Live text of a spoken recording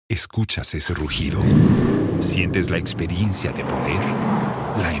¿Escuchas ese rugido? ¿Sientes la experiencia de poder?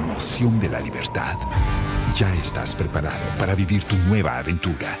 ¿La emoción de la libertad? Ya estás preparado para vivir tu nueva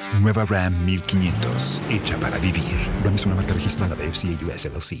aventura. Nueva Ram 1500, hecha para vivir. Ram es una marca registrada de FCA US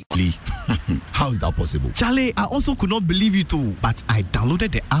LLC. Lee, how is that possible? Charlie, I also could not believe it too. But I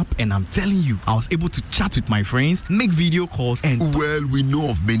downloaded the app and I'm telling you, I was able to chat with my friends, make video calls and... Well, we know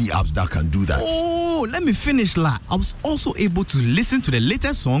of many apps that can do that. Oh, let me finish, la. I was also able to listen to the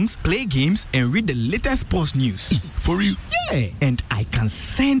latest songs, play games, and read the latest sports news. For real? Yeah, and I can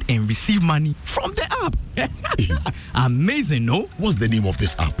send and receive money from the app. Amazing, no? What's the name of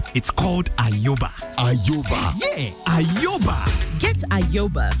this app? It's called Ayoba. Ayoba? Yeah, Ayoba. Get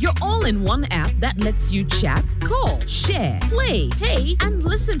Ayoba, your all-in-one app that lets you chat, call, share, play, pay, and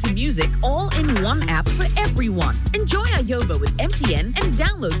listen to music all in one app for everyone. Enjoy Ayoba with MTN and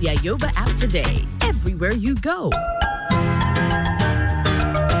download the Ayoba app today. Everywhere you go.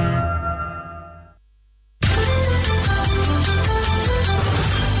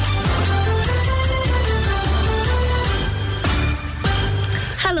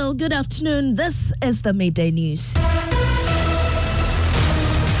 Hello, good afternoon. This is the Midday News.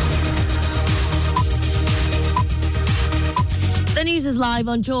 The news is live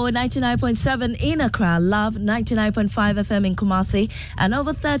on Joy 99.7 in Accra, Love 99.5 FM in Kumasi, and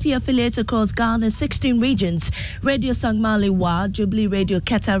over 30 affiliates across Ghana's 16 regions. Radio Sangmali Wa, Jubilee Radio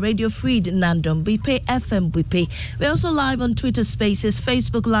Keta, Radio Freed Nandom, Bipe FM Bipe. We're also live on Twitter Spaces,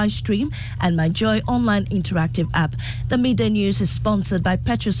 Facebook live stream, and My Joy online interactive app. The Midday News is sponsored by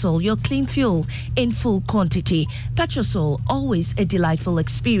Petrosol, your clean fuel in full quantity. Petrosol, always a delightful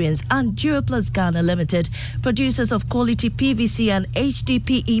experience, and Duraplus Ghana Limited, producers of quality PVC and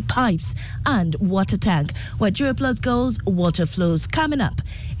HDPE pipes and water tank. Where Duraplus goes, water flows. Coming up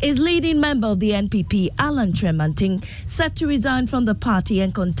is leading member of the NPP, Alan Tremanting, set to resign from the party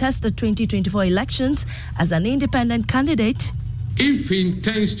and contest the 2024 elections as an independent candidate. If he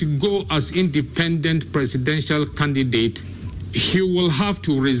intends to go as independent presidential candidate, he will have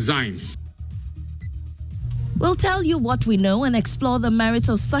to resign. We'll tell you what we know and explore the merits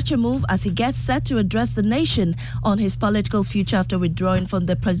of such a move as he gets set to address the nation on his political future after withdrawing from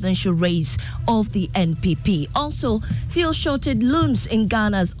the presidential race of the NPP. Also, fuel shortage looms in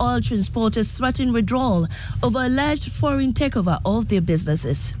Ghana as oil transporters threaten withdrawal over alleged foreign takeover of their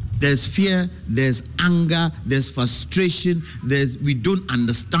businesses. There's fear, there's anger, there's frustration, we don't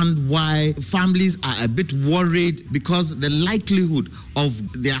understand why families are a bit worried because the likelihood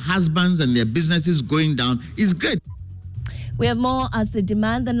of their husbands and their businesses going down is great. We have more as they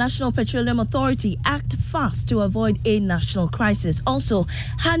demand the National Petroleum Authority act fast to avoid a national crisis. Also,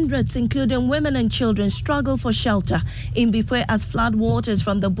 hundreds, including women and children, struggle for shelter in Bipwe as flood waters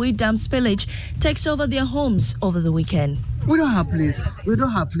from the Bui Dam spillage takes over their homes over the weekend. We don't have place. We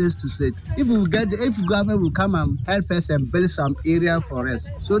don't have place to sit. If government will come and help us and build some area for us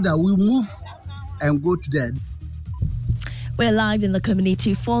so that we move and go to that. We're live in the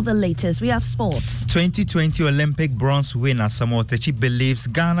community for the latest. We have sports. 2020 Olympic bronze winner Samuel Techi believes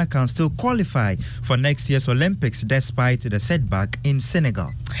Ghana can still qualify for next year's Olympics despite the setback in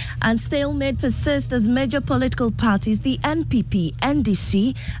Senegal. And stalemate persists as major political parties, the NPP,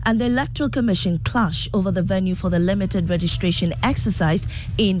 NDC, and the Electoral Commission clash over the venue for the limited registration exercise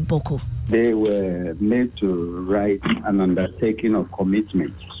in Boko. They were made to write an undertaking of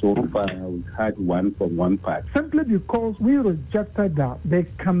commitment. So far, we've had one from one part. Simply because we rejected that they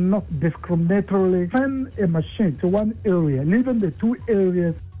cannot discriminatorily send a machine to one area, leaving the two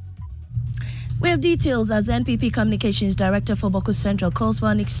areas. We have details as NPP Communications Director for Boko Central calls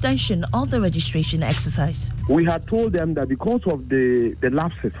for an extension of the registration exercise. We had told them that because of the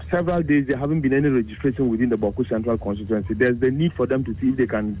lapses, several days there haven't been any registration within the Boko Central constituency. There's the need for them to see if they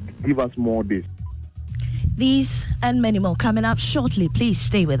can give us more days. These and many more coming up shortly. Please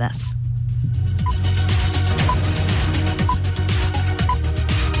stay with us.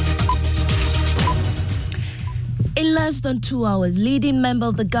 In less than 2 hours, leading member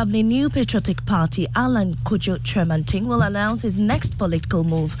of the governing New Patriotic Party, Alan Kojo Tremanting, will announce his next political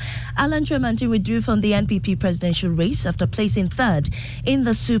move. Alan Tremanting withdrew from the NPP presidential race after placing third in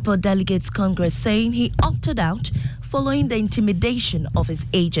the Super Delegates Congress, saying he opted out following the intimidation of his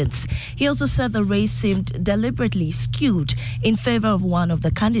agents. He also said the race seemed deliberately skewed in favor of one of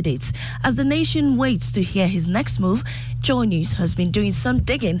the candidates. As the nation waits to hear his next move, Joy News has been doing some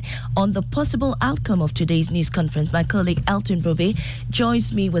digging on the possible outcome of today's news conference. My colleague Elton Brobe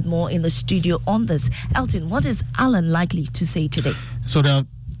joins me with more in the studio on this. Elton, what is Alan likely to say today? So there are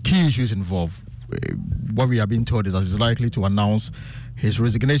key issues involved. What we have been told is that he's likely to announce his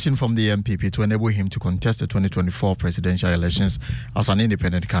resignation from the NPP to enable him to contest the 2024 presidential elections as an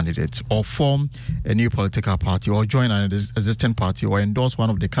independent candidate, or form a new political party, or join an existing party, or endorse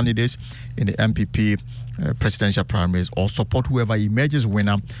one of the candidates in the NPP presidential primaries, or support whoever emerges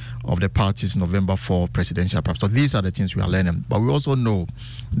winner of the party's November 4 presidential primaries. So these are the things we are learning. But we also know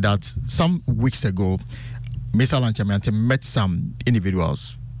that some weeks ago, Mr. Alan Kyerematen met some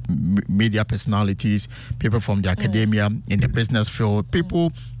individuals, media personalities, people from the academia, in the business field,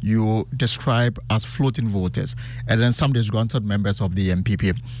 people you describe as floating voters, and then some disgruntled members of the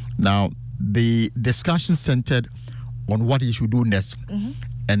NPP. Now, the discussion centered on what he should do next.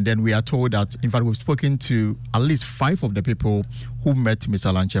 And then we are told that, in fact, we've spoken to at least 5 of the people who met Mr.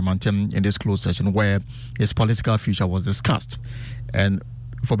 Alan Kyerematen in this closed session where his political future was discussed. And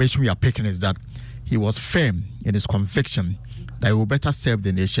information we are picking is that he was firm in his conviction that he will better serve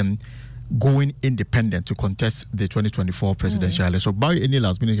the nation going independent to contest the 2024 presidential election. So by any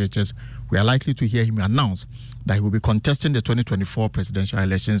last minute changes, we are likely to hear him announce that he will be contesting the 2024 presidential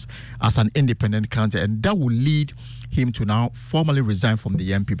elections as an independent candidate, and that will lead him to now formally resign from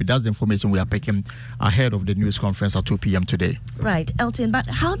the NPP. That's the information we are picking ahead of the news conference at 2 p.m. today. Right, Elton, but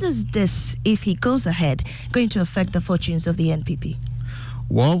how does this, if he goes ahead, going to affect the fortunes of the NPP?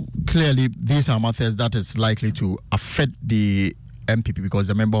 Well, clearly, these are methods that is likely to affect the NPP because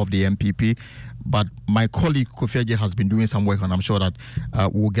they're a member of the NPP. But my colleague Kofi Adjei has been doing some work, and I'm sure that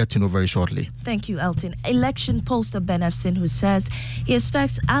we'll get to know very shortly. Thank you, Elton. Election pollster Ben Efson, who says he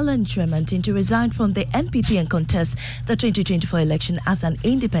expects Alan Kyerematen to resign from the NPP and contest the 2024 election as an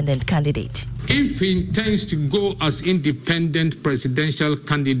independent candidate. If he intends to go as independent presidential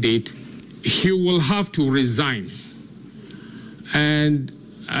candidate, he will have to resign. And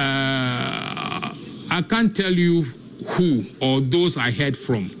I can't tell you who or those I heard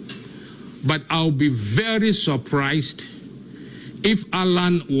from, but I'll be very surprised if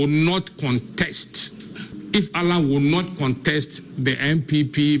Alan will not contest. If Alan will not contest the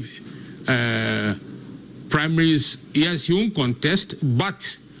NPP primaries, yes, he won't contest.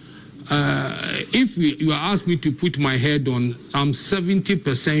 But if you ask me to put my head on, I'm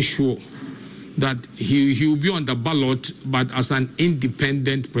 70% sure that he will be on the ballot, but as an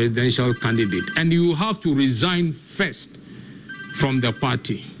independent presidential candidate. And you have to resign first from the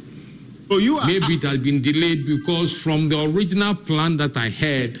party. Maybe it has been delayed because from the original plan that I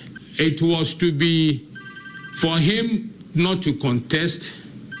had, it was to be for him not to contest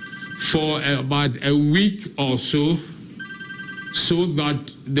for about a week or so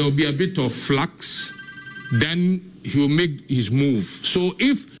that there will be a bit of flux. Then he will make his move. So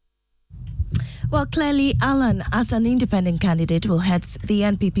if Well, clearly, Alan, as an independent candidate, will head the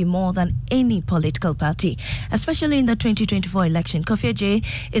NPP more than any political party, especially in the 2024 election. Kofi Adjei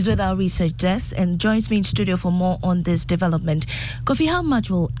is with our research desk and joins me in studio for more on this development. Kofi, how much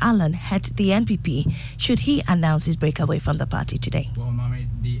will Alan head the NPP should he announce his breakaway from the party today? Well, Mame,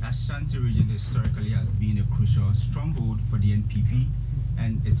 the Ashanti region historically has been a crucial stronghold for the NPP.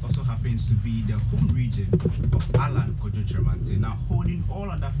 And it also happens to be the home region of Alan Kyerematen. Now, holding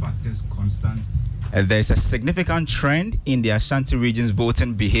all other factors constant, there's a significant trend in the Ashanti region's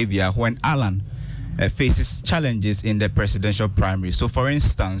voting behavior when Alan faces challenges in the presidential primary. So, for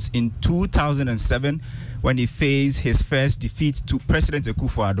instance, in 2007, when he faced his first defeat to President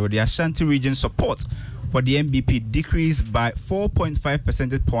Akufo-Addo, the Ashanti region's support for the NPP decreased by 4.5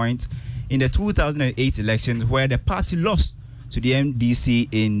 percentage points in the 2008 elections, where the party lost to the MDC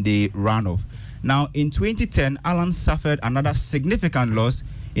in the runoff. Now, in 2010, Alan suffered another significant loss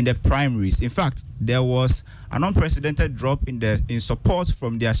in the primaries. In fact, there was an unprecedented drop in support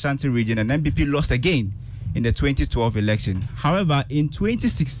from the Ashanti region, and NPP lost again in the 2012 election. However, in the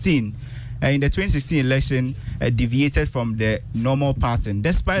 2016 election, deviated from the normal pattern.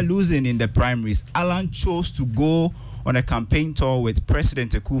 Despite losing in the primaries, Alan chose to go on a campaign tour with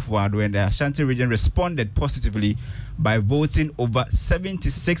President Akufo-Addo, and the Ashanti region responded positively by voting over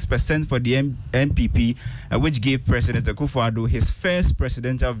 76% for the NPP, which gave President Akufo-Addo his first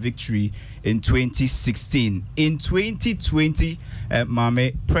presidential victory in 2016. In 2020,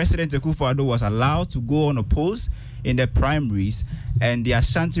 President Akufo-Addo was allowed to go unopposed in the primaries, and the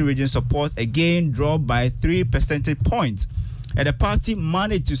Ashanti region support again dropped by 3 percentage points. And the party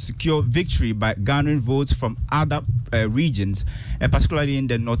managed to secure victory by garnering votes from other regions, particularly in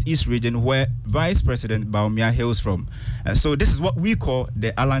the Northeast region, where Vice President Bawumia hails from. So this is what we call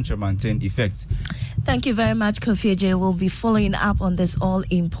the Alan Kyerematen effect. Thank you very much, Kofi Adjei. We'll be following up on this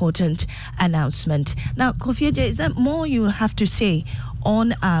all-important announcement. Now, Kofi Adjei, is there more you have to say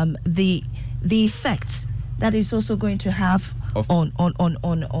on the effect that is also going to have on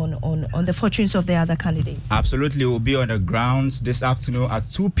the fortunes of the other candidates? Absolutely, we'll be on the grounds this afternoon at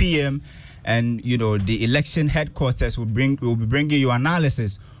 2 p.m. and the election headquarters will be bringing you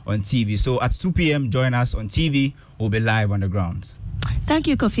analysis on TV. So at 2 p.m. join us on TV. We'll be live on the grounds. Thank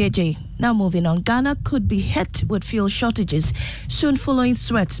you, Kofi Eje. Now moving on, Ghana could be hit with fuel shortages soon following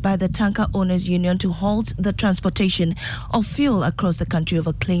threats by the Tanker Owners Union to halt the transportation of fuel across the country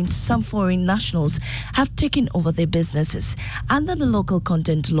over claims some foreign nationals have taken over their businesses. Under the local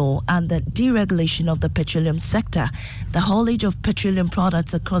content law and the deregulation of the petroleum sector, the haulage of petroleum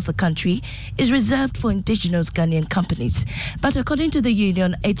products across the country is reserved for indigenous Ghanaian companies. But according to the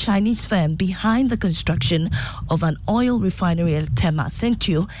union, a Chinese firm behind the construction of an oil refinery at Tema,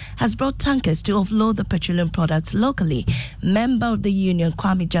 Sentio, has brought tankers to offload the petroleum products locally. Member of the union,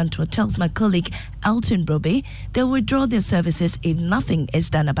 Kwame Jantua, tells my colleague Elton Brobe they'll withdraw their services if nothing is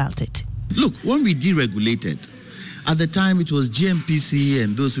done about it. Look, when we deregulated, at the time it was GMPC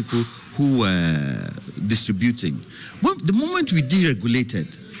and those people who were distributing. Well, the moment we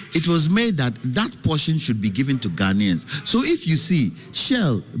deregulated, it was made that portion should be given to Ghanaians. So if you see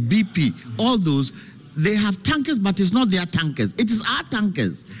Shell, BP, all those, they have tankers, but it's not their tankers. It is our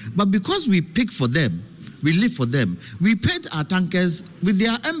tankers. But because we pick for them, we live for them, we paint our tankers with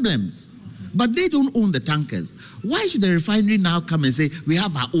their emblems. But they don't own the tankers. Why should the refinery now come and say, we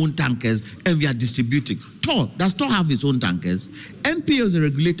have our own tankers and we are distributing? Does TOR have its own tankers? NPP is a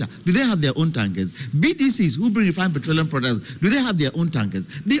regulator. Do they have their own tankers? BDCs, who bring refined petroleum products, do they have their own tankers?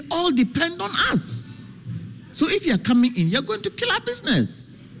 They all depend on us. So if you're coming in, you're going to kill our business.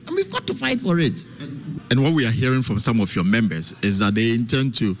 And we've got to fight for it. And what we are hearing from some of your members is that they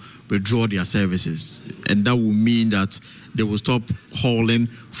intend to withdraw their services. And that will mean that they will stop hauling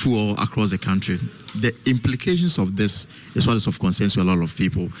fuel across the country. The implications of this is what is of concern to a lot of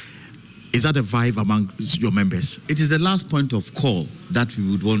people. Is that a vibe among your members? It is the last point of call that we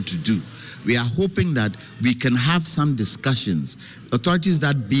would want to do. We are hoping that we can have some discussions. Authorities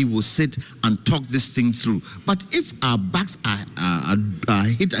that will sit and talk this thing through. But if our backs are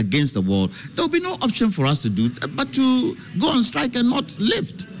hit against the wall, there will be no option for us to do but to go on strike and not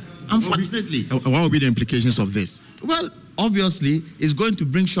lift, unfortunately. What will be the implications of this? Well, obviously, it's going to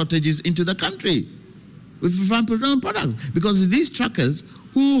bring shortages into the country with refined petroleum products because it's these truckers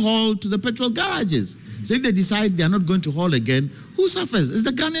who haul to the petrol garages. So if they decide they are not going to haul again, who suffers? It's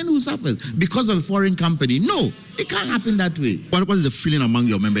the Ghanaian who suffers because of a foreign company. No, it can't happen that way. What is the feeling among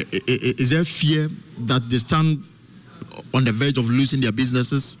your members? Is there fear that they stand on the verge of losing their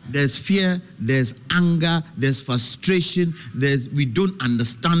businesses? There's fear, there's anger, there's frustration, we don't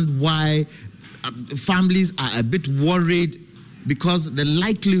understand why families are a bit worried because the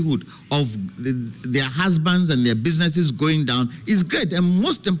likelihood of their husbands and their businesses going down is great. And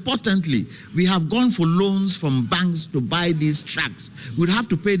most importantly, we have gone for loans from banks to buy these trucks. We'd have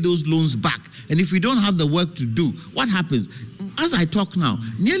to pay those loans back. And if we don't have the work to do, what happens? As I talk now,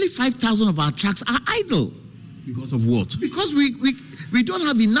 nearly 5,000 of our trucks are idle. Because of what? Because we don't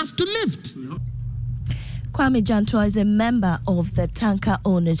have enough to lift. Kwame Jantua is a member of the Tanker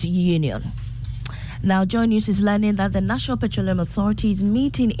Owners Union. Now, Joy News is learning that the National Petroleum Authority is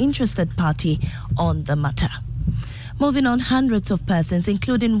meeting interested party on the matter. Moving on, hundreds of persons,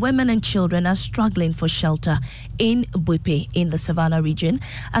 including women and children, are struggling for shelter in Buipe in the Savannah region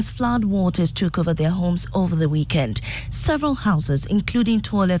as flood waters took over their homes over the weekend. Several houses, including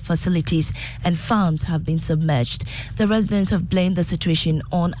toilet facilities and farms, have been submerged. The residents have blamed the situation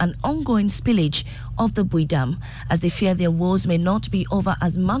on an ongoing spillage of the Bui Dam, as they fear their woes may not be over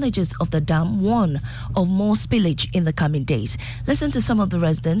as managers of the dam warn of more spillage in the coming days. Listen to some of the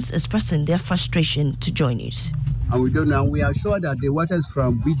residents expressing their frustration to Joy News. And we don't know. We are sure that the water is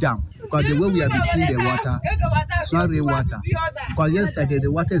from Bui Dam because the way we have been seeing the water, it's not rainwater. Because yesterday the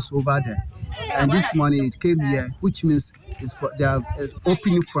water is over there, and this morning it came here, which means they have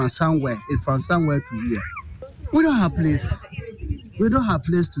opening from somewhere. It's from somewhere to here. We don't have place. We don't have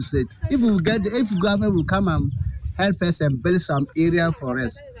place to sit. If government will come and help us and build some area for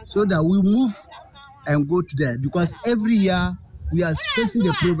us, so that we move and go to there. Because every year we are facing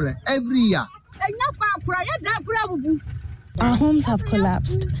the problem. Every year. Our homes have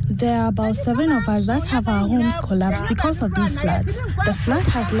collapsed. There are about 7 of us that have our homes collapsed because of these floods. The flood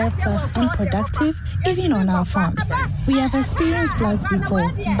has left us unproductive, even on our farms. We have experienced floods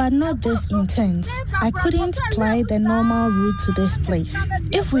before, but not this intense. I couldn't ply the normal route to this place.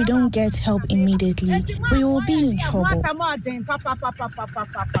 If we don't get help immediately, we will be in trouble.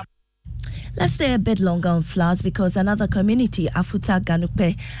 Let's stay a bit longer on floods because another community, Afuta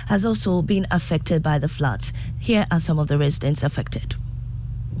Ganupe, has also been affected by the floods. Here are some of the residents affected.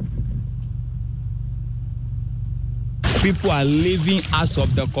 People are living out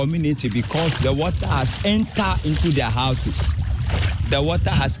of the community because the water has entered into their houses. The water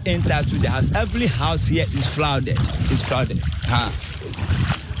has entered to the house. Every house here is flooded.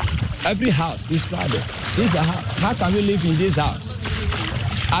 Every house is flooded. This is a house. How can we live in this house?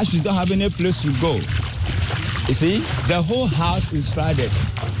 As you don't have any place to go. You see, the whole house is flooded.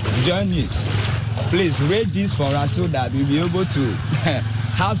 Journeys. Please rate this for us so that we'll be able to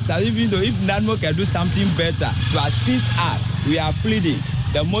have some, even though if NADMO can do something better to assist us, we are pleading.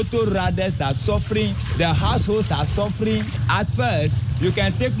 The motor riders are suffering, the households are suffering. At first, you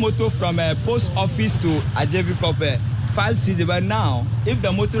can take motor from a post office to Ajevi Kope, 5 cedi, but now, if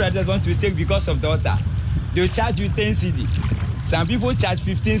the motor riders want to take because of the water, they'll charge you 10 cedi. Some people charge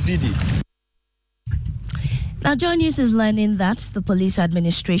 15 cedi. Now, Joy News is learning that the police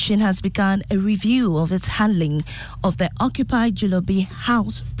administration has begun a review of its handling of the Occupy Jullobi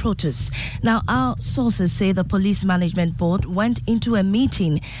House protests. Now, our sources say the police management board went into a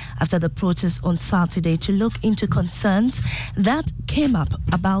meeting after the protest on Saturday to look into concerns that came up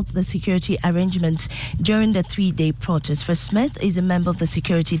about the security arrangements during the 3-day protest. Fred Smith is a member of the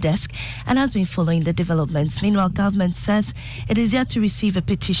security desk and has been following the developments. Meanwhile, government says it is yet to receive a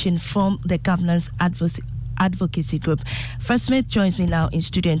petition from the governance advocacy group. First Smith joins me now in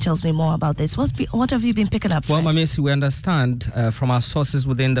studio and tells me more about this. What have you been picking up? Well, Mamesi, we understand from our sources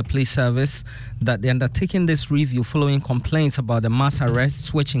within the police service that they're undertaking this review following complaints about the mass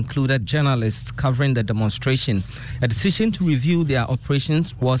arrests, which included journalists covering the demonstration. A decision to review their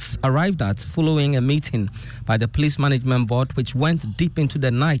operations was arrived at following a meeting by the police management board, which went deep into the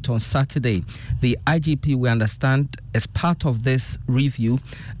night on Saturday. The IGP, we understand, is part of this review,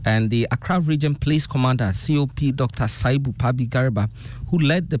 and the Accra Region Police Commander, COP Dr. Saibu Pabi Garba, who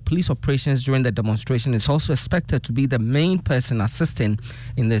led the police operations during the demonstration, is also expected to be the main person assisting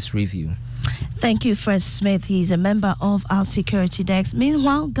in this review. Thank you, Fred Smith. He's a member of our security desk.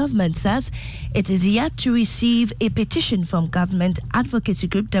 Meanwhile, government says it is yet to receive a petition from government advocacy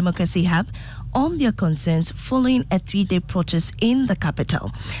group Democracy Hub on their concerns following a 3-day protest in the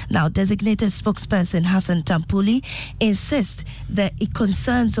capital. Now, designated spokesperson Hassan Tampuli insists that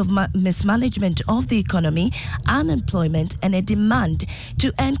concerns of mismanagement of the economy, unemployment, and a demand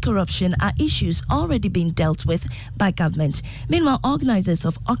to end corruption are issues already being dealt with by government. Meanwhile, organizers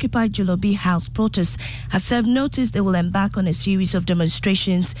of Occupy Jullobi House protests have served notice they will embark on a series of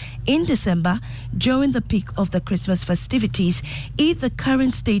demonstrations in December during the peak of the Christmas festivities if the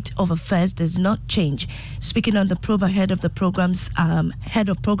current state of affairs does not change. Speaking on the probe ahead of the programs, head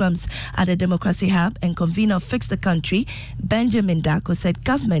of programs at the Democracy Hub and convener of Fix the Country, Benjamin Dako, said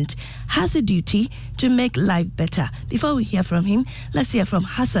government has a duty to make life better. Before we hear from him, let's hear from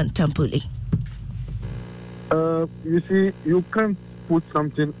Hassan Tampuli. You see, you can't put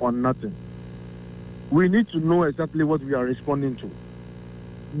something on nothing. We need to know exactly what we are responding to.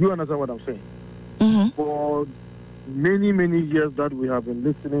 You understand what I'm saying? Mm-hmm. For many years that we have been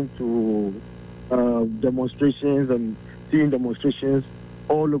listening to demonstrations and seeing demonstrations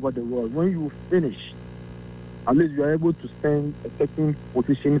all over the world, when you finish, at least you are able to send a certain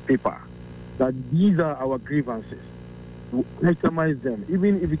position paper that these are our grievances. You itemize them,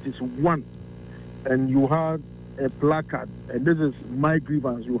 even if it is one, and you have a placard, and this is my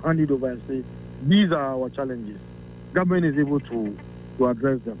grievance, you hand it over and say, these are our challenges. Government is able to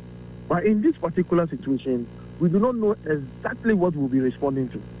address them. But in this particular situation, we do not know exactly what we'll be responding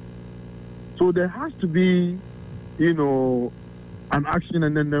to. So there has to be, an action,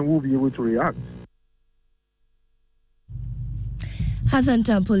 and then we'll be able to react. Hassan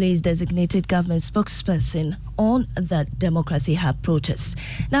Tampuli is designated government spokesperson on the Democracy Hub protests.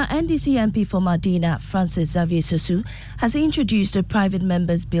 Now, NDC MP for Madina, Francis Xavier Sosu, has introduced a private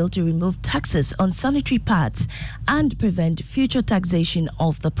members' bill to remove taxes on sanitary pads and prevent future taxation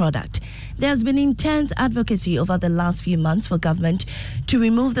of the product. There has been intense advocacy over the last few months for government to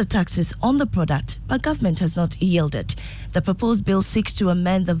remove the taxes on the product, but government has not yielded. The proposed bill seeks to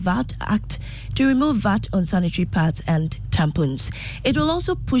amend the VAT Act to remove VAT on sanitary pads and tampons. It will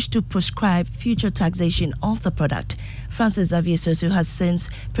also push to prescribe future taxation of the product. Francis Xavier Sosu has since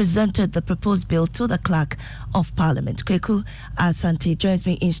presented the proposed bill to the Clerk of Parliament. Kweku Asante joins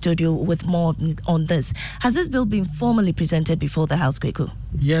me in studio with more on this. Has this bill been formally presented before the House, Kweku?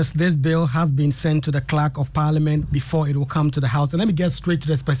 Yes, this bill has been sent to the Clerk of Parliament before it will come to the House. And let me get straight to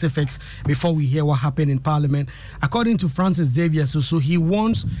the specifics before we hear what happened in Parliament. According to Francis Xavier Sosu, he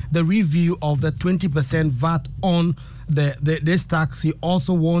wants the review of the 20% VAT on this tax. He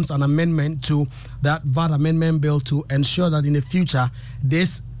also wants an amendment to that VAT amendment bill to ensure that in the future,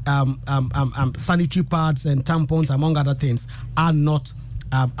 this sanitary pads and tampons, among other things, are not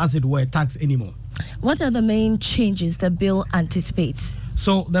as it were, tax anymore. What are the main changes the bill anticipates?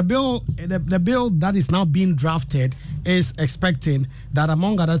 So the bill that is now being drafted is expecting that,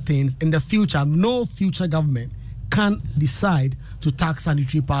 among other things, in the future, no future government can decide to tax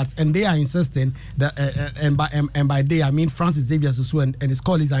sanitary pads, and they are insisting that, and by they I mean Francis Xavier Susu and his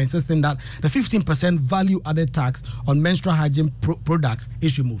colleagues are insisting that the 15% value-added tax on menstrual hygiene products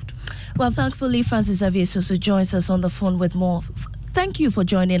is removed. Well, thankfully, Francis Xavier Susu joins us on the phone with more. Thank you for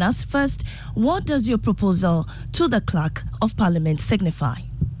joining us. First, what does your proposal to the Clerk of Parliament signify?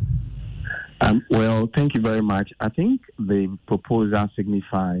 Well, thank you very much. I think the proposal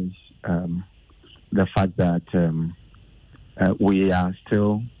signifies the fact that we are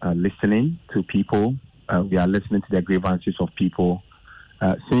still listening to people. We are listening to the grievances of people.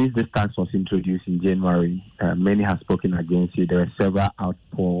 Since this tax was introduced in January, many have spoken against it. There are several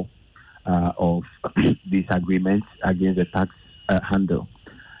outpours of disagreements against the tax handle.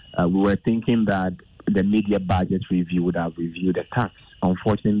 We were thinking that the media budget review would have reviewed the tax.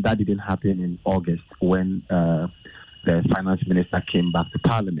 Unfortunately, that didn't happen in August when the finance minister came back to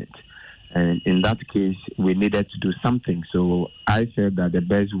Parliament. And in that case, we needed to do something. So I said that the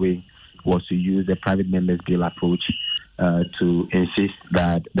best way was to use the private members bill approach to insist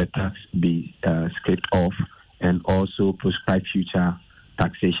that the tax be scraped off and also prescribe future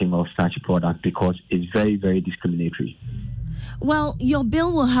taxation of such products because it's very, very discriminatory. Well, your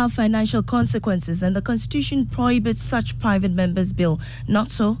bill will have financial consequences, and the Constitution prohibits such private members' bill. Not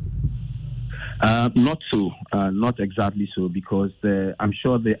so? Not so. Not exactly so, because I'm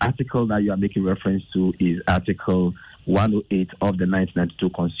sure the article that you are making reference to is Article 108 of the 1992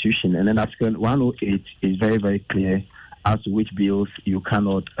 Constitution. And then Article 108 is very, very clear as to which bills you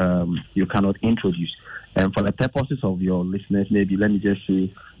cannot introduce. And for the purposes of your listeners, maybe let me just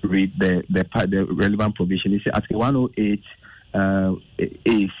say, read the relevant provision. It says Article 108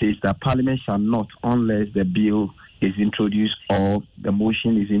 it says that Parliament shall not, unless the bill is introduced or the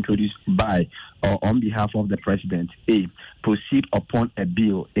motion is introduced by or on behalf of the President, A, proceed upon a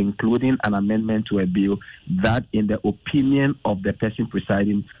bill, including an amendment to a bill that, in the opinion of the person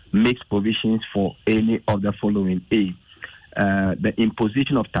presiding, makes provisions for any of the following. A, the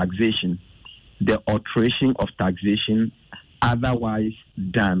imposition of taxation, the alteration of taxation otherwise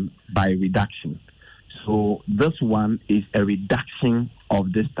done by reduction. So this one is a reduction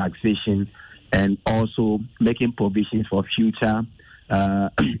of this taxation and also making provisions for future,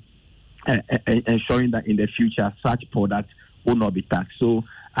 ensuring that in the future such products will not be taxed. So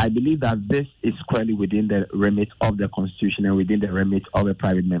I believe that this is squarely within the remit of the Constitution and within the remit of a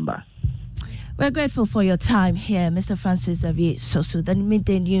private member. We're grateful for your time here, Mr. Francis Xavier Susu. The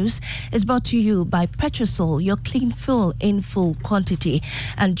Midday News is brought to you by Petrosol, your clean fuel in full quantity,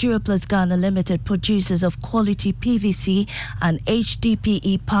 and Duraplus Ghana Limited, producers of quality PVC and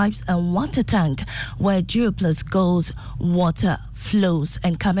HDPE pipes and water tank, where Duraplus goes, water flows.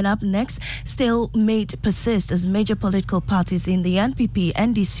 And coming up next, stalemate persists as major political parties in the NPP,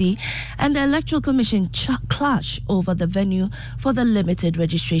 NDC, and the Electoral Commission clash over the venue for the limited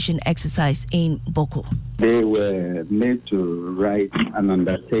registration exercise in Boko. They were made to write an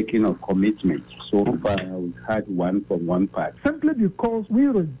undertaking of commitment. So far, we've had one from one part. Simply because we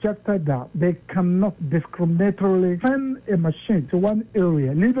rejected that they cannot discriminatorily send a machine to one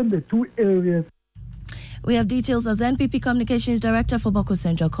area, leaving the two areas. We have details as NPP Communications Director for Boko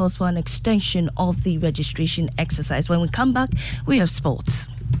Central calls for an extension of the registration exercise. When we come back, we have sports.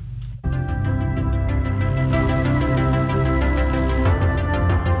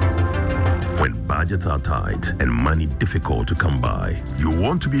 When budgets are tight and money difficult to come by, you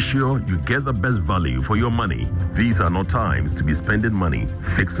want to be sure you get the best value for your money. These are not times to be spending money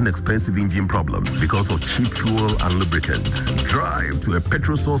fixing expensive engine problems because of cheap fuel and lubricants. Drive to a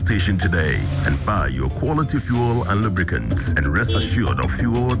Petrosol station today and buy your quality fuel and lubricants, and rest assured of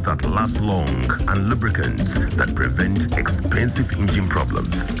fuel that lasts long and lubricants that prevent expensive engine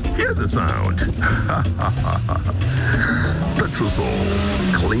problems. Hear the sound.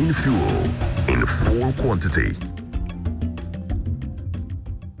 Petrosol, clean fuel in full quantity.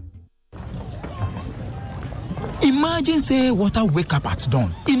 Imagine say water wake up at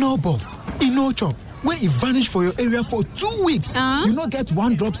dawn, e no buff, e no chop, when e vanish for your area for 2 weeks. You no get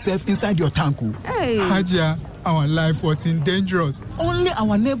one drop safe inside your tank. Hey. Haja, our life was in dangerous. Only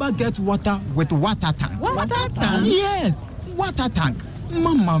our neighbor get water with water tank. Water tank? Yes, water tank.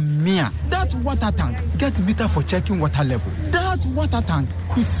 Mamma mia, that water tank get meter for checking water level. That water tank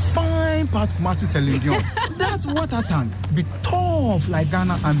be fine past Kumasi Selenium. That water tank be tough like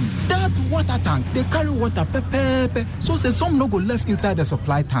Ghana Army. That water tank, they carry water pepe, so say some no go left inside the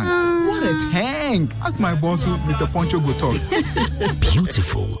supply tank. What a tank! That's my boss, Mr. Poncho Gotor.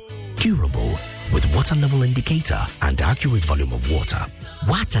 Beautiful, durable, with water level indicator and accurate volume of water.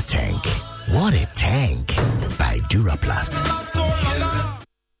 Water tank. What a tank! By Duraplast.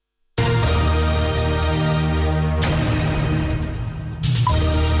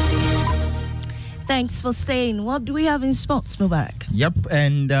 Thanks for staying. What do we have in sports, Mubarak? Yep,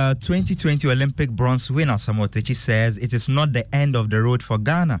 and 2020 Olympic bronze winner Samuel Techi says it is not the end of the road for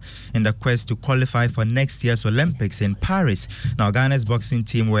Ghana in the quest to qualify for next year's Olympics in Paris. Now, Ghana's boxing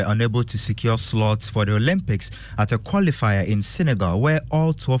team were unable to secure slots for the Olympics at a qualifier in Senegal, where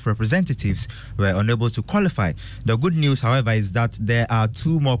all 12 representatives were unable to qualify. The good news, however, is that there are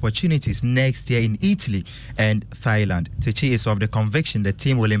 2 more opportunities next year in Italy and Thailand. Techi is of the conviction the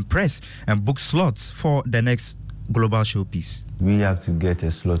team will impress and book slots for the next global showpiece. We have to get a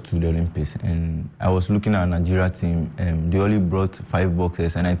slot to the Olympics, and I was looking at Nigeria team. They only brought 5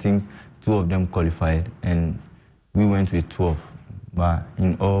 boxers, and I think 2 of them qualified, and we went with 12. But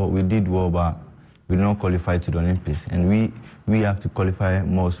in all, we did well, but we did not qualify to the Olympics, and we have to qualify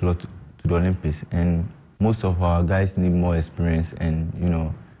more slots to the Olympics, and most of our guys need more experience, and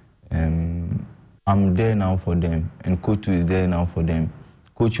I'm there now for them, and Coach is there now for them.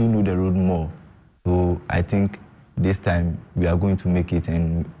 Coach will know the road more. So I think this time we are going to make it,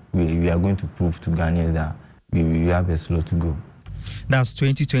 and we are going to prove to Ghanaians that we have a slot to go. That's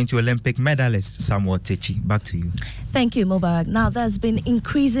 2020 Olympic medalist Samuel Techi. Back to you. Thank you, Mubarak. Now, there's been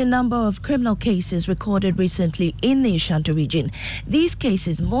increasing number of criminal cases recorded recently in the Ashanti region. These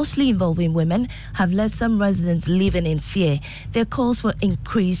cases, mostly involving women, have led some residents living in fear. There calls for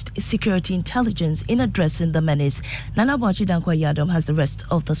increased security intelligence in addressing the menace. Nana Bwachi Dankwa Yadom has the rest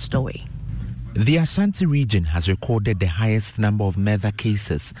of the story. The Ashanti region has recorded the highest number of murder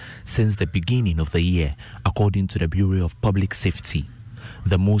cases since the beginning of the year, according to the Bureau of Public Safety.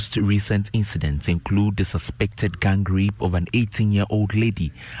 The most recent incidents include the suspected gang rape of an 18-year-old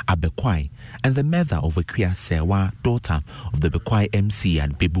lady at Bekwai and the murder of a Kuya Sewa, daughter of the Bekwai MC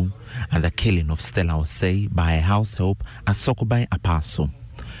at Bebu, and the killing of Stella Osei by a house help at Sokobai Apaso.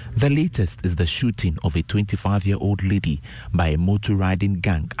 The latest is the shooting of a 25-year-old lady by a motor riding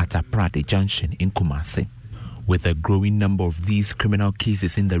gang at Aprade Junction in Kumasi. With a growing number of these criminal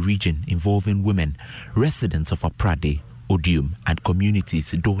cases in the region involving women, residents of Aprade, Odium, and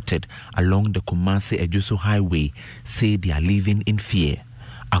communities dotted along the Kumasi-Ejuso Highway say they are living in fear.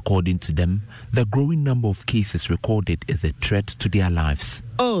 According to them, the growing number of cases recorded is a threat to their lives.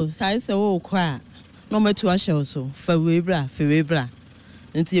 Oh, I say, oh, quiet. No matter what also, for Webra.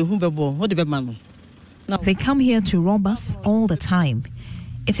 They come here to rob us all the time.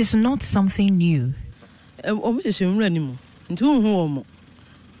 It is not something new. They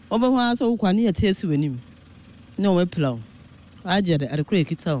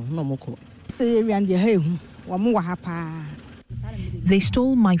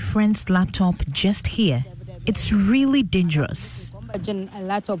stole my friend's laptop just here. It's really dangerous.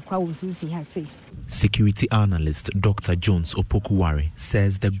 Security analyst Dr. Jones Opokuware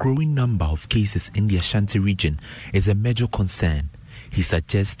says the growing number of cases in the Ashanti region is a major concern. He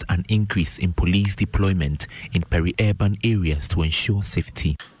suggests an increase in police deployment in peri-urban areas to ensure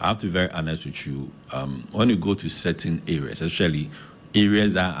safety. I have to be very honest with you. When you go to certain areas, especially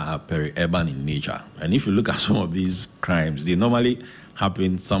areas that are peri-urban in nature, and if you look at some of these crimes, they normally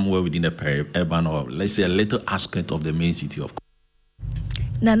happen somewhere within the peri-urban, or let's say a little aspect of the main city of.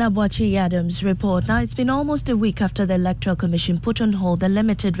 Nana Bwachi Adams report. Now, it's been almost a week after the Electoral Commission put on hold the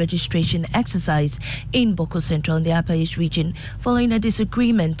limited registration exercise in Boko Central in the Upper East region following a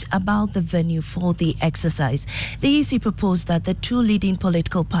disagreement about the venue for the exercise. The EC proposed that the 2 leading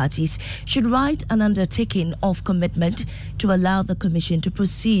political parties should write an undertaking of commitment to allow the Commission to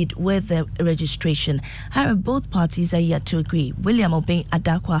proceed with the registration. However, both parties are yet to agree. William Obeng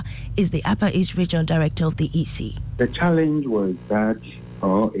Adakwa is the Upper East Regional Director of the EC. The challenge was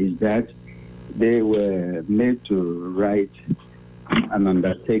is that they were made to write an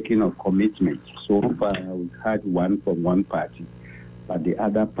undertaking of commitment. So far, we've had one from one party, but the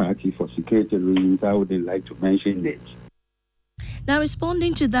other party, for security reasons, I wouldn't like to mention it. Now,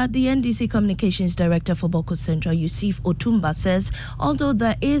 responding to that, the NDC Communications Director for Boko Central, Yusuf Otumba, says although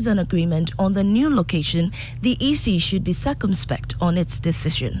there is an agreement on the new location, the EC should be circumspect on its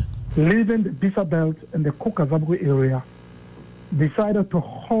decision. Leaving the Bisa Belt and the Kokazabu area, decided to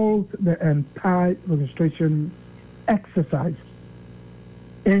halt the entire registration exercise,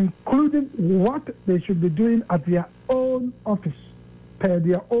 including what they should be doing at their own office, per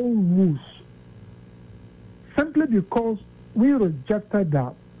their own rules, simply because we rejected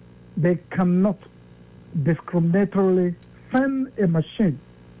that they cannot discriminatorily send a machine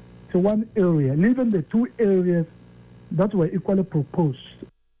to one area, leaving the two areas that were equally proposed.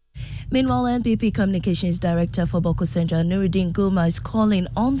 Meanwhile, NPP Communications Director for Boko Central, Nuruddin Guma, is calling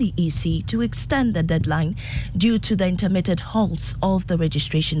on the EC to extend the deadline due to the intermittent halts of the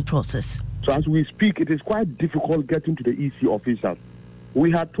registration process. So as we speak, it is quite difficult getting to the EC officials.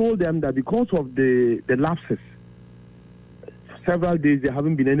 We had told them that because of the lapses, several days there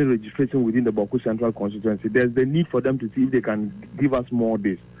haven't been any registration within the Boko Central constituency. There's the need for them to see if they can give us more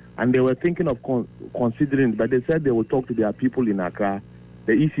days. And they were thinking of considering, but they said they will talk to their people in Accra,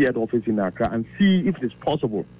 the EC head office in Accra, and see if it's possible